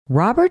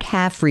Robert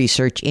Half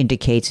research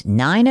indicates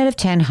 9 out of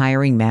 10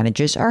 hiring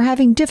managers are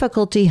having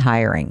difficulty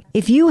hiring.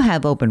 If you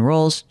have open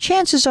roles,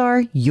 chances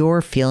are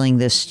you're feeling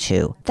this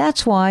too.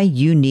 That's why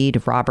you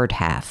need Robert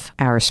Half.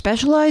 Our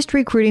specialized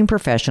recruiting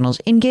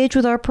professionals engage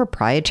with our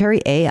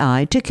proprietary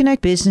AI to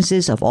connect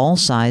businesses of all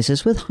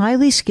sizes with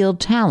highly skilled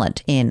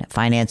talent in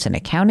finance and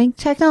accounting,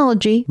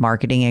 technology,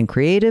 marketing and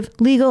creative,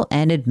 legal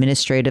and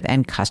administrative,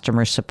 and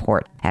customer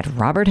support. At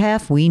Robert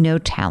Half, we know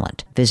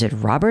talent. Visit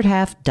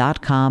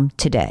roberthalf.com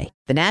today.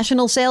 The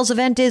national sales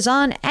event is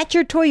on at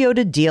your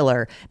Toyota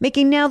dealer,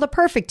 making now the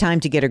perfect time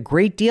to get a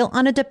great deal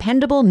on a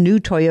dependable new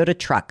Toyota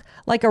truck,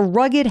 like a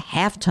rugged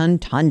half-ton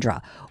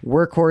Tundra.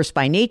 Workhorse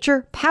by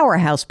nature,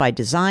 powerhouse by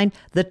design,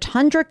 the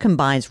Tundra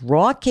combines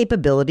raw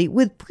capability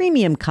with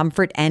premium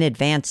comfort and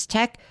advanced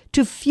tech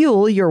to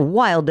fuel your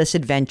wildest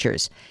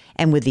adventures.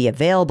 And with the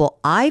available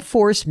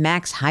iForce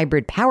Max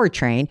hybrid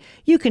powertrain,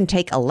 you can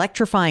take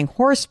electrifying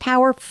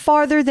horsepower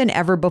farther than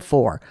ever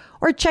before.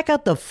 Or check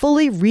out the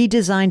fully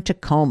redesigned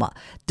Tacoma,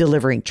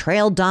 delivering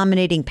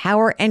trail-dominating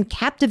power and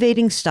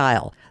captivating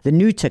style. The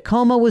new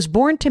Tacoma was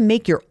born to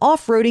make your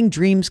off-roading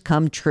dreams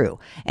come true.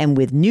 And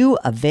with new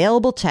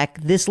available tech,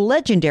 this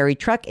legendary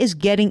truck is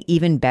getting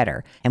even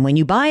better. And when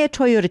you buy a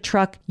Toyota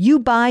truck, you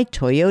buy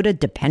Toyota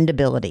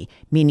dependability,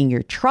 meaning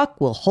your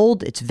truck will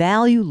hold its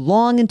value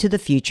long into the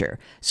future.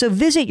 So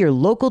visit your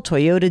local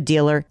Toyota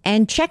dealer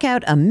and check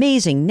out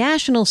amazing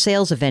national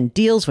sales event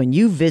deals when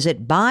you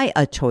visit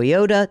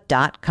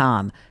buyatoyota.com.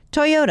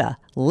 Toyota,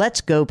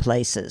 let's go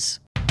places.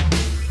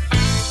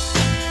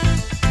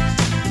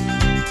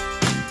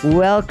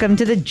 Welcome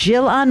to the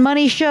Jill on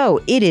Money Show.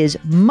 It is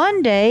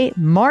Monday,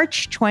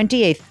 March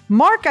 28th.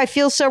 Mark, I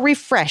feel so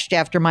refreshed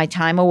after my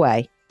time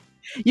away.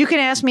 You can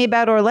ask me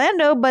about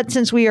Orlando, but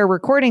since we are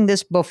recording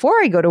this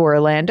before I go to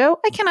Orlando,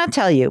 I cannot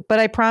tell you. But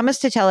I promise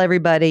to tell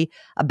everybody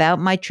about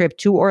my trip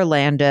to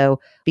Orlando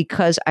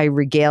because I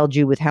regaled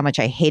you with how much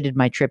I hated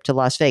my trip to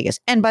Las Vegas.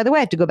 And by the way,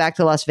 I have to go back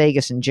to Las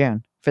Vegas in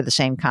June for the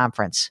same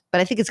conference.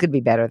 But I think it's going to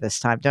be better this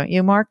time, don't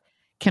you, Mark?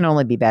 Can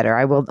only be better.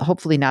 I will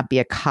hopefully not be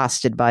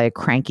accosted by a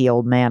cranky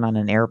old man on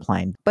an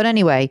airplane. But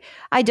anyway,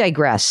 I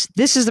digress.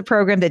 This is the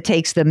program that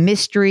takes the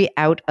mystery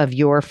out of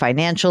your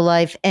financial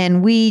life,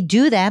 and we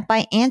do that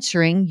by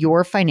answering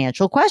your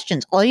financial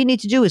questions. All you need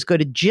to do is go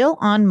to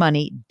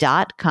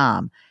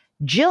jillonmoney.com,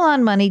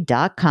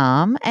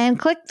 jillonmoney.com, and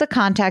click the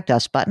Contact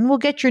Us button. We'll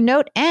get your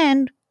note,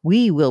 and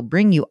we will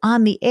bring you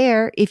on the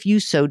air if you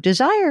so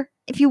desire.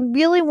 If you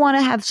really want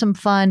to have some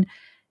fun,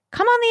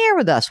 come on the air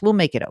with us. We'll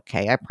make it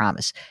okay, I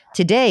promise.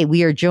 Today,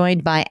 we are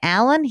joined by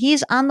Alan.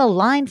 He's on the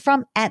line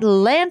from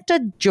Atlanta,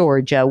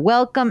 Georgia.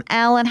 Welcome,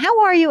 Alan.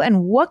 How are you,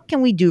 and what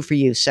can we do for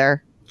you, sir?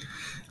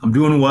 I'm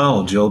doing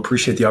well, Jill.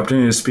 Appreciate the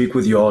opportunity to speak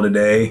with you all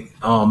today.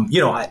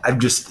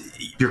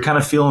 You're kind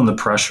of feeling the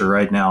pressure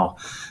right now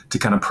to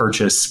kind of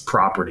purchase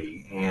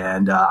property.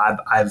 And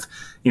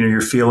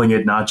you're feeling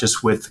it not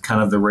just with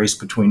kind of the race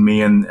between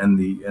me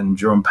and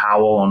Jerome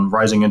Powell on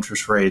rising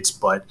interest rates,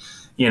 but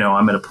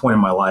I'm at a point in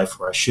my life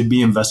where I should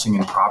be investing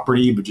in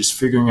property, but just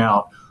figuring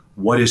out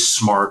what is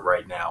smart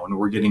right now. And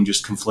we're getting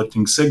just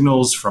conflicting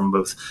signals from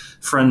both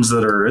friends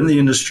that are in the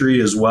industry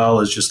as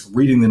well as just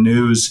reading the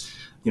news.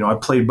 I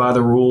played by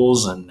the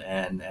rules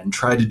and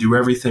tried to do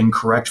everything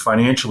correct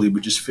financially,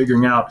 but just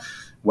figuring out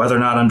whether or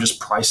not I'm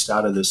just priced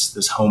out of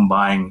this home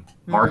buying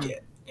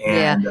market.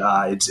 And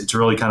it's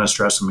really kind of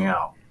stressing me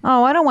out.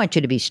 Oh, I don't want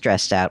you to be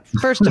stressed out.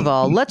 First of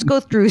all, let's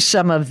go through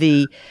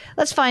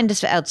let's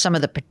find out some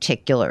of the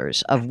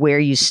particulars of where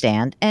you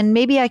stand. And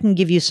maybe I can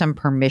give you some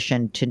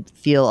permission to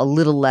feel a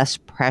little less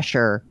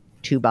pressure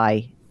to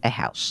buy a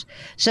house.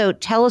 So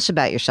tell us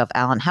about yourself,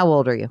 Alan. How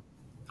old are you?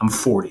 I'm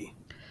 40.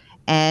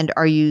 And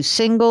are you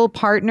single,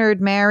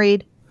 partnered,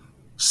 married?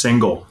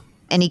 Single.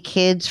 Any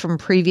kids from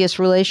previous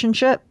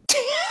relationship?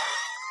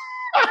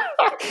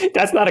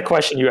 That's not a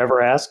question you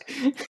ever ask.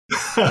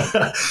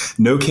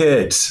 No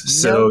kids.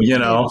 So,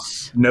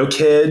 no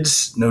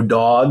kids, no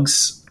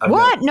dogs.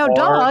 No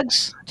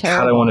dogs?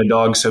 God, I want a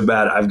dog so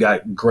bad. I've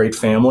got great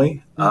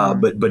family,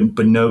 but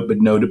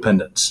no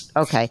dependents.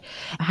 Okay.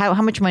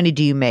 How much money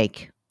do you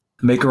make?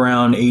 Make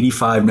around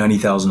 $85,000,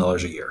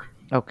 $90,000 a year.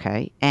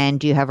 Okay. And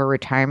do you have a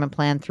retirement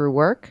plan through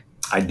work?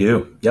 I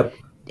do. Yep.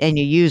 And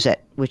you use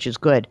it, which is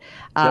good.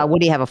 Yep. What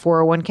do you have, a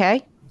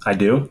 401k? I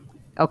do.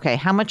 Okay.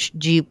 How much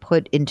do you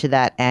put into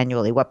that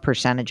annually? What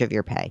percentage of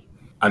your pay?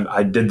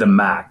 I did the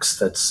max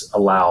that's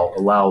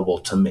allowable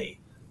to me.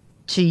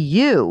 To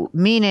you,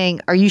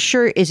 meaning, are you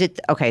sure? Is it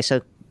okay?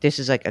 So this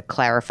is like a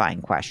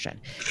clarifying question.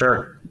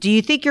 Sure. Do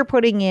you think you're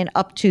putting in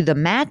up to the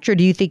match, or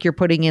do you think you're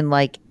putting in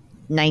like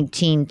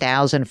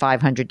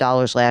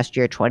 $19,500 last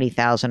year,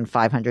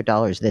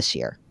 $20,500 this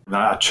year?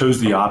 I chose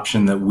the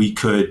option that we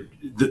could,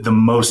 the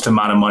most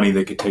amount of money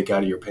they could take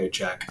out of your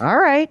paycheck. All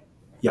right.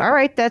 Yeah. All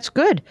right. That's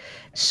good.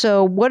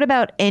 So what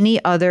about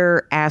any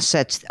other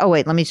assets? Oh,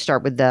 wait, let me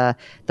start with the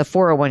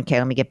 401k.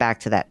 Let me get back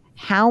to that.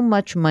 How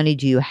much money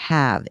do you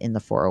have in the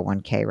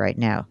 401k right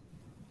now?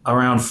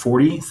 Around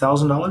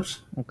 $40,000.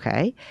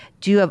 Okay.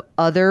 Do you have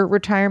other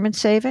retirement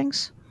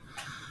savings?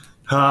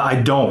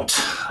 I don't.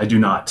 I do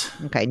not.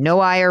 Okay. No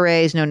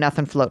IRAs, no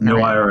nothing floating No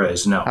around.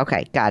 IRAs, no.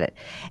 Okay. Got it.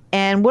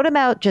 And what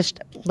about just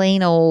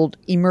plain old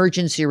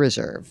emergency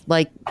reserve,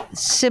 like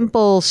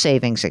simple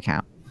savings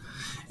account?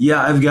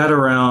 Yeah, I've got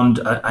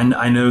around.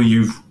 I know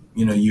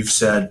you've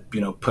said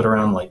put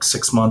around like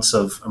 6 months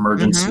of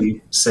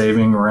emergency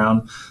saving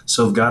around.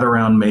 So I've got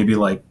around maybe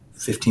like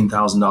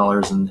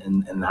 $15,000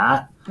 in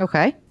that.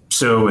 Okay.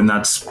 So and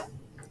that's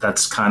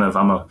kind of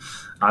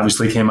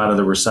obviously came out of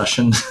the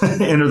recession,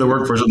 entered the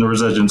workforce in the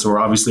recession. So we're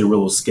obviously a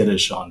little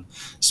skittish on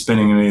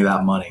spending any of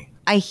that money.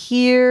 I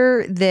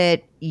hear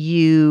that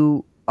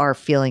you are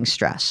feeling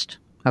stressed.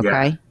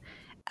 Okay. Yeah.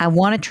 I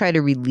want to try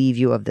to relieve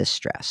you of this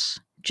stress.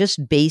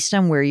 Just based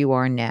on where you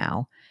are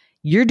now,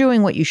 you're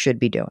doing what you should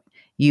be doing.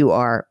 You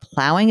are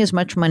plowing as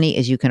much money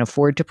as you can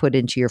afford to put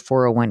into your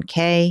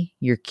 401k.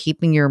 You're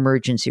keeping your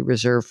emergency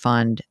reserve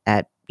fund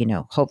at,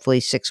 hopefully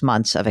 6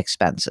 months of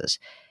expenses.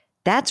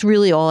 That's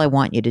really all I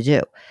want you to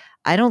do.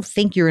 I don't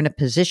think you're in a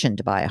position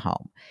to buy a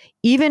home.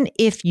 Even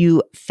if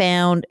you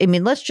found,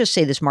 let's just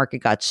say this market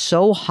got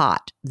so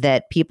hot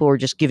that people were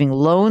just giving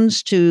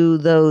loans to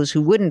those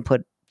who wouldn't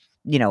put,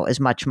 as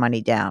much money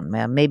down.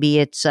 Maybe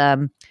it's,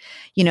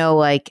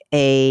 like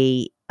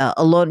a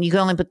loan, you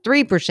can only put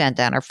 3%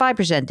 down or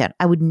 5% down.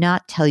 I would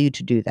not tell you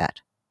to do that.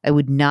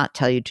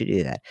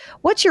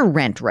 What's your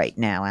rent right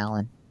now,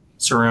 Alan?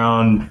 It's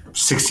around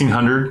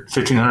 $1,600,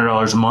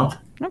 $1,500 a month.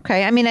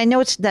 Okay. I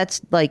know that's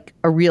like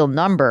a real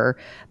number,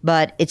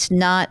 but it's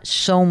not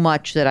so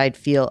much that I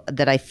feel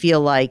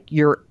like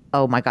you're,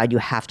 oh my God, you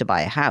have to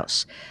buy a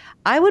house.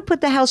 I would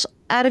put the house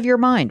out of your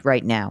mind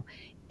right now.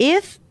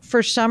 If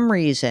for some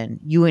reason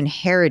you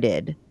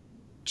inherited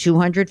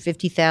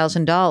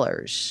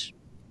 $250,000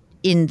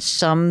 in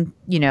some,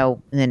 in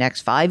the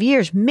next 5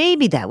 years,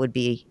 maybe that would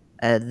be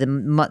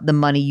the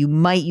money. You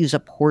might use a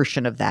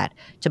portion of that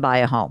to buy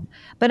a home.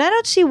 But I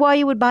don't see why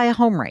you would buy a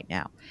home right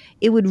now.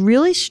 It would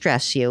really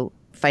stress you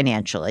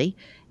financially.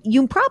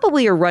 You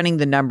probably are running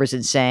the numbers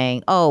and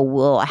saying, oh,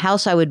 well, a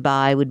house I would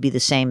buy would be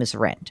the same as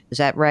rent. Is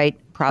that right?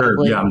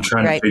 Probably. Sure. Yeah, I'm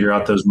trying to figure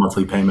out those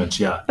monthly payments.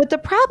 Yeah. But the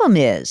problem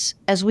is,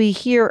 as we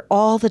hear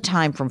all the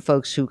time from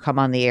folks who come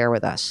on the air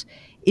with us,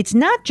 it's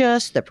not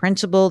just the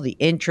principal, the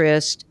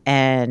interest,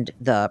 and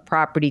the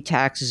property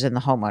taxes and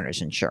the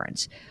homeowner's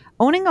insurance.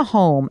 Owning a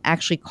home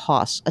actually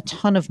costs a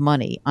ton of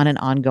money on an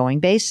ongoing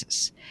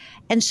basis.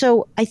 And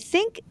so I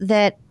think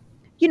that,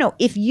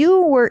 if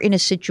you were in a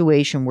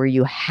situation where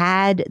you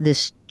had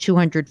this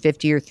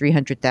 $250,000 or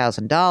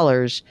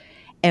 $300,000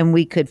 and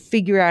we could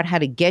figure out how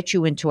to get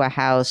you into a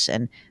house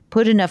and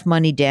put enough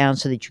money down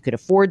so that you could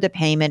afford the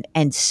payment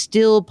and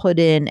still put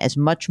in as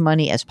much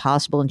money as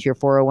possible into your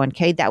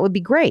 401k, that would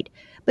be great.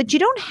 But you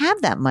don't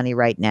have that money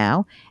right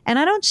now. And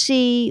I don't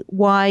see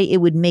why it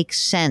would make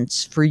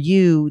sense for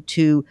you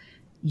to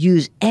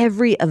use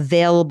every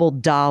available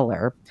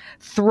dollar,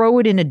 throw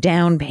it in a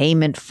down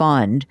payment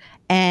fund,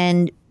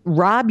 and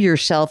rob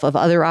yourself of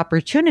other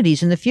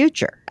opportunities in the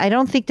future. I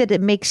don't think that it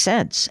makes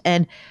sense.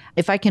 And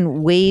if I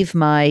can wave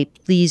my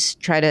please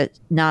try to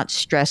not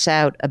stress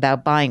out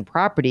about buying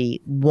property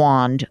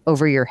wand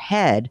over your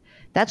head,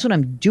 that's what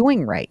I'm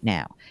doing right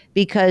now.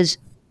 Because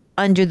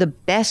under the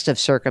best of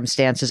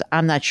circumstances,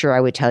 I'm not sure I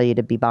would tell you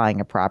to be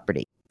buying a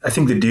property. I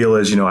think the deal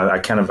is,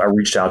 I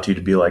reached out to you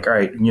to be like, all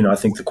right, I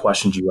think the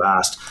questions you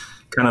asked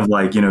kind of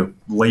like,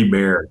 lay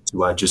bare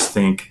to, I just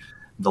think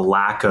the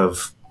lack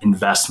of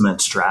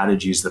investment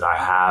strategies that I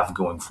have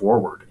going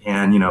forward.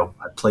 And, I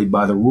played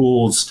by the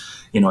rules,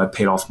 I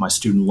paid off my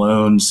student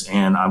loans,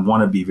 and I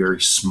want to be very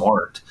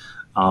smart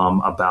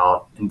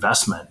about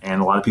investment.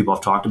 And a lot of people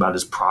have talked about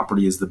is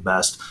property is the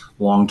best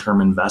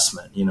long-term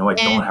investment. I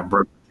don't have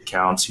brokerage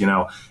accounts,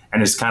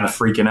 and it's kind of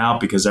freaking out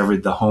because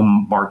the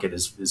home market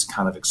is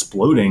kind of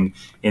exploding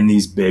in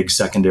these big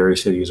secondary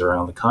cities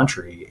around the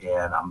country.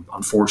 And I'm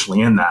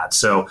unfortunately in that.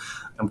 So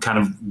I'm kind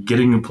of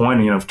getting to the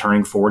point, of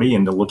turning 40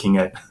 and to looking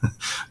at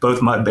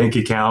both my bank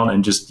account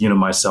and just,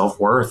 my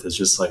self-worth is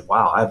just like,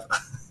 wow,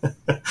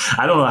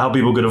 I don't know how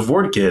people could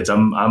afford kids.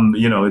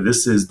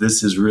 This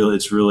is really,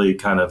 it's really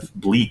kind of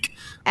bleak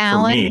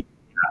Alan, for me.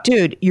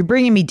 Dude, you're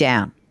bringing me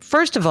down.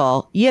 First of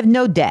all, you have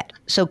no debt.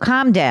 So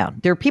calm down.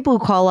 There are people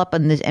who call up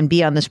on this and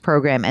be on this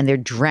program and they're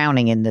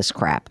drowning in this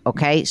crap.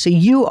 Okay. So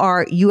you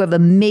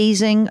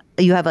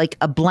have like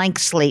a blank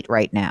slate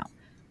right now.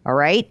 All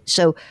right.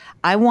 So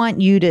I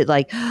want you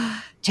to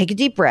take a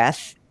deep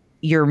breath.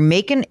 You're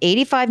making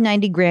 85,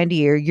 90 grand a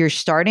year. You're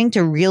starting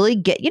to really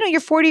get, you're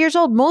 40 years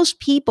old. Most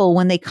people,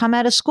 when they come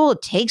out of school,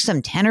 it takes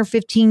them 10 or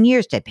 15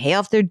 years to pay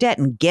off their debt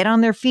and get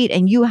on their feet.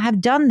 And you have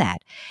done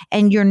that.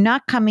 And you're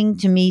not coming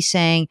to me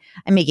saying,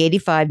 I make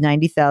 $85,000,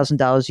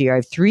 $90,000 a year. I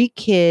have 3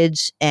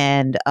 kids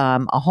and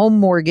a home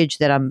mortgage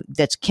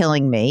that's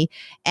killing me.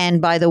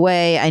 And by the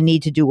way, I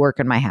need to do work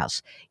on my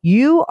house.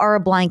 You are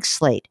a blank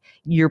slate.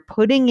 You're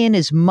putting in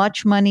as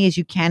much money as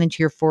you can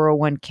into your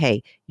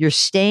 401k. You're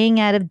staying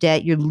out of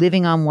debt. You're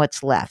living on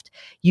what's left.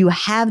 You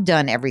have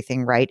done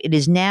everything right. It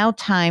is now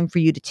time for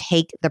you to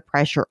take the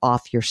pressure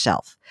off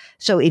yourself.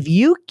 So if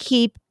you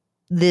keep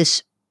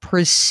this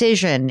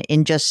precision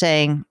in just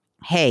saying,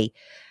 hey,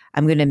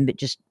 I'm going to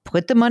just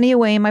put the money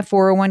away in my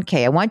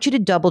 401k. I want you to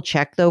double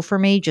check though for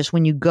me, just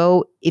when you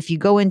go, if you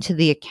go into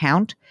the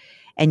account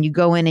and you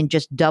go in and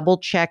just double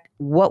check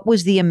what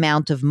was the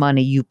amount of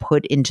money you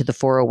put into the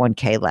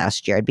 401k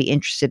last year. I'd be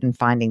interested in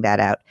finding that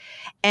out.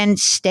 And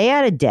stay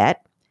out of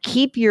debt.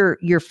 Keep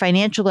your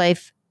financial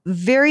life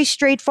very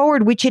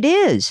straightforward, which it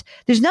is.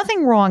 There's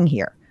nothing wrong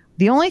here.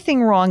 The only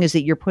thing wrong is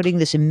that you're putting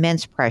this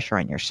immense pressure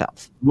on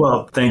yourself.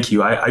 Well, thank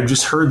you. I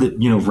just heard that,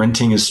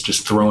 renting is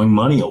just throwing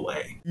money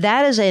away.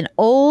 That is an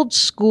old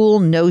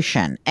school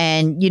notion.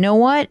 And you know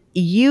what?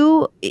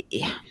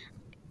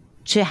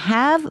 To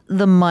have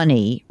the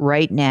money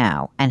right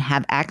now and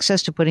have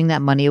access to putting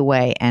that money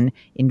away and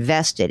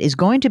invest it is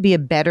going to be a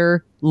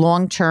better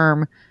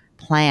long-term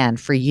plan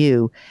for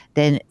you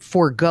than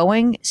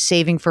foregoing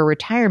saving for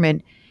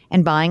retirement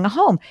and buying a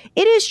home.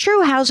 It is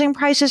true housing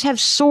prices have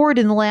soared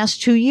in the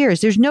last 2 years.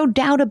 There's no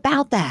doubt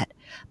about that.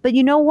 But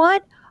you know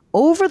what?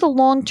 Over the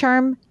long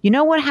term, you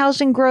know what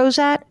housing grows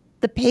at?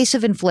 The pace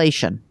of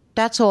inflation.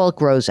 That's all it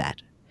grows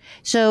at.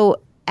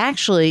 So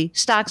actually,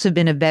 stocks have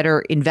been a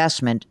better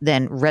investment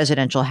than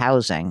residential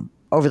housing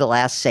over the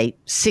last, say,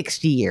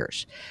 60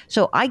 years.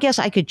 So I guess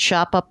I could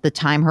chop up the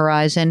time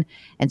horizon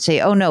and say,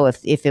 oh no,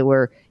 if it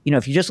were,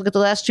 if you just look at the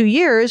last 2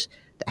 years,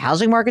 the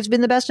housing market's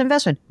been the best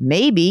investment.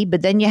 Maybe,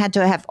 but then you had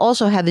to have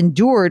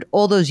endured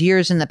all those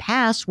years in the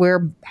past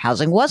where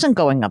housing wasn't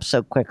going up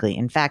so quickly.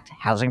 In fact,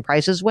 housing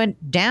prices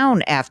went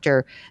down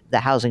after the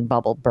housing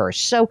bubble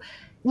burst. So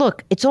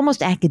look, it's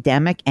almost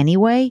academic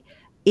anyway.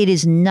 It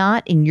is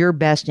not in your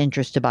best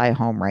interest to buy a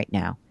home right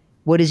now.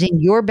 What is in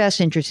your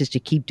best interest is to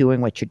keep doing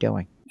what you're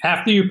doing.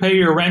 After you pay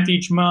your rent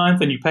each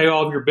month and you pay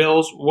all of your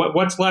bills,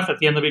 what's left at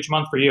the end of each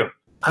month for you?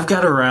 I've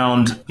got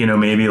around,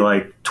 maybe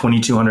like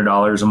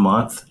 $2,200 a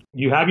month.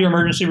 You have your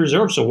emergency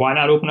reserve, so why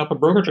not open up a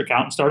brokerage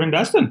account and start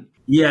investing?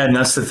 Yeah, and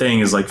that's the thing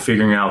is like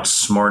figuring out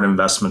smart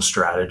investment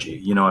strategy.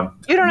 You don't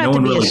have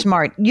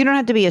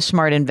to be a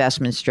smart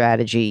investment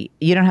strategy.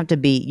 You don't have to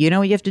be,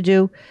 what you have to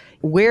do?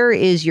 Where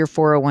is your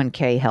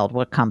 401k held?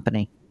 What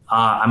company?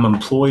 I'm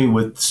employed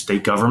with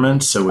state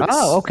government, so it's...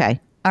 Oh, okay.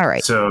 All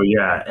right. So,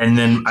 yeah. And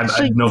then I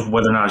don't know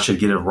whether or not I should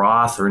get a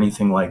Roth or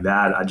anything like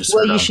that.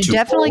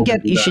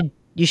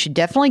 You should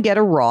definitely get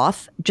a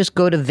Roth. Just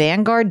go to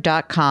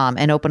Vanguard.com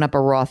and open up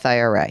a Roth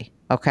IRA.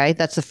 Okay?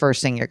 That's the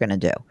first thing you're going to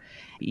do.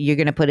 You're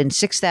going to put in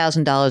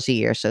 $6,000 a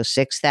year. So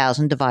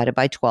 $6,000 divided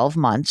by 12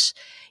 months.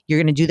 You're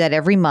going to do that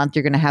every month.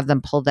 You're going to have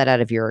them pull that out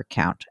of your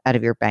account, out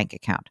of your bank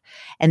account.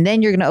 And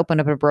then you're going to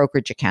open up a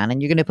brokerage account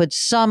and you're going to put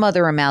some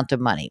other amount of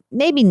money.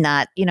 Maybe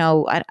not,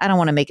 I don't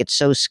want to make it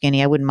so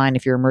skinny. I wouldn't mind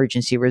if your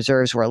emergency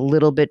reserves were a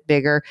little bit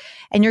bigger.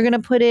 And you're going to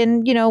put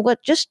in, why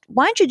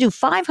don't you do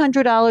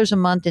 $500 a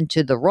month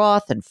into the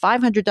Roth and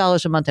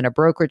 $500 a month in a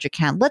brokerage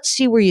account? Let's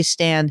see where you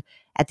stand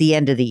at the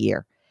end of the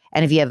year.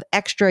 And if you have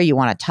extra, you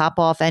want to top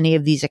off any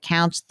of these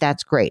accounts,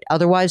 that's great.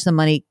 Otherwise, the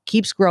money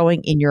keeps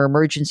growing in your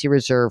emergency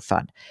reserve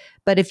fund.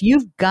 But if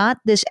you've got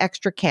this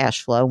extra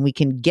cash flow and we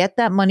can get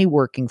that money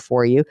working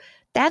for you,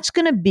 that's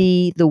going to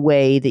be the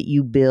way that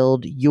you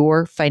build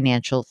your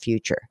financial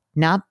future,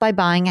 not by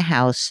buying a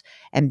house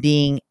and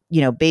being,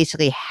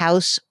 basically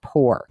house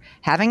poor,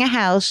 having a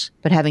house,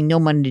 but having no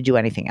money to do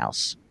anything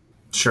else.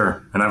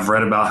 Sure. And I've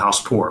read about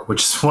house poor,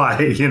 which is why,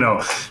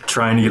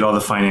 trying to get all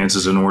the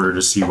finances in order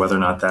to see whether or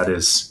not that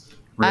is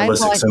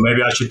realistic. So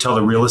maybe I should tell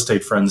the real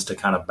estate friends to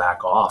kind of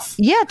back off.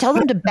 Yeah, tell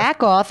them to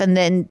back off. And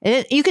then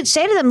you could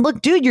say to them,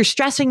 look, dude, you're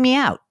stressing me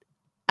out.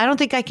 I don't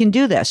think I can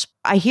do this.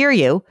 I hear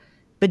you,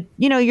 but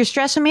you're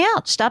stressing me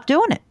out. Stop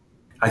doing it.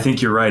 I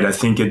think you're right. I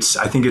think it's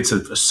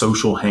a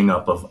social hang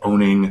up of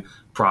owning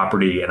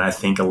property. And I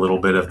think a little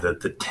bit of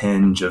the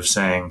tinge of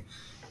saying,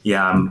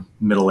 yeah, I'm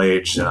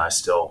middle-aged and I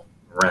still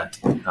rent,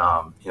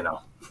 Oh,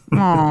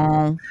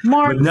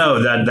 Mark. But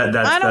no,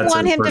 that's I don't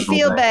want him to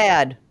feel thing.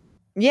 bad.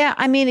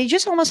 Yeah, you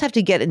just almost have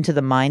to get into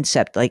the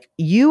mindset. Like,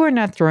 you are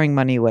not throwing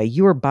money away.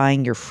 You are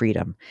buying your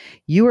freedom.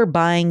 You are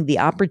buying the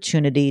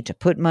opportunity to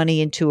put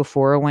money into a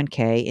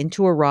 401k,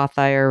 into a Roth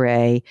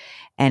IRA.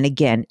 And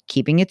again,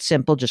 keeping it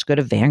simple, just go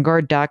to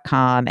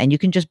Vanguard.com and you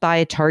can just buy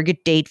a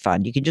target date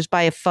fund. You can just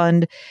buy a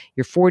fund.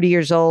 You're 40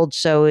 years old,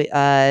 so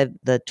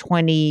the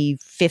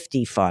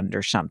 2050 fund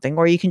or something.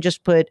 Or you can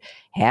just put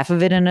half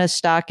of it in a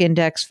stock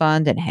index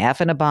fund and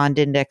half in a bond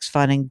index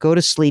fund and go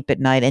to sleep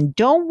at night. And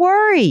don't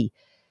worry.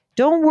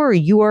 Don't worry.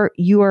 You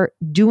are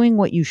doing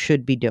what you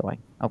should be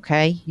doing.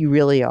 Okay? You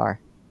really are.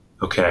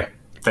 Okay.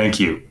 Thank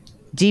you.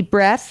 Deep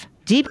breath.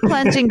 Deep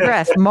cleansing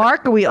breath.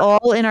 Mark, are we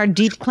all in our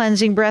deep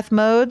cleansing breath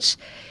modes?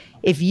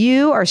 If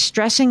you are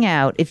stressing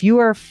out, if you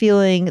are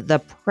feeling the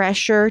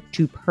pressure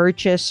to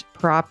purchase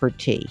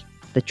property,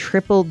 the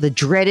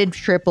dreaded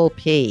triple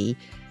P,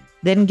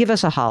 then give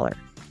us a holler.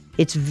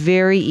 It's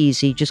very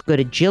easy. Just go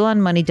to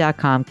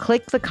JillOnMoney.com,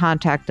 click the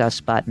Contact Us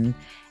button,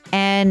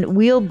 and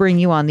we'll bring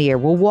you on the air.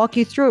 We'll walk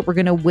you through it. We're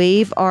going to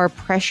waive our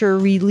pressure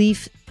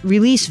release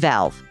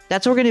valve.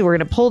 That's what we're going to do. We're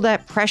going to pull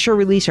that pressure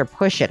release or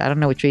push it. I don't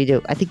know which way you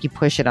do. I think you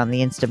push it on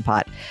the Instant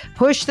Pot.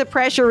 Push the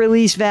pressure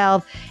release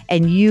valve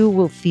and you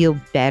will feel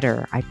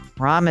better. I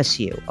promise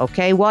you.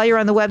 Okay. While you're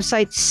on the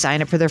website,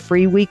 sign up for their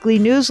free weekly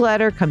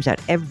newsletter. Comes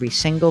out every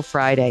single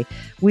Friday.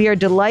 We are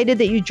delighted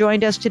that you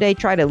joined us today.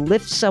 Try to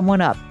lift someone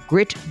up.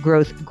 Grit,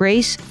 growth,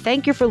 grace.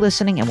 Thank you for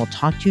listening, and we'll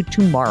talk to you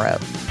tomorrow.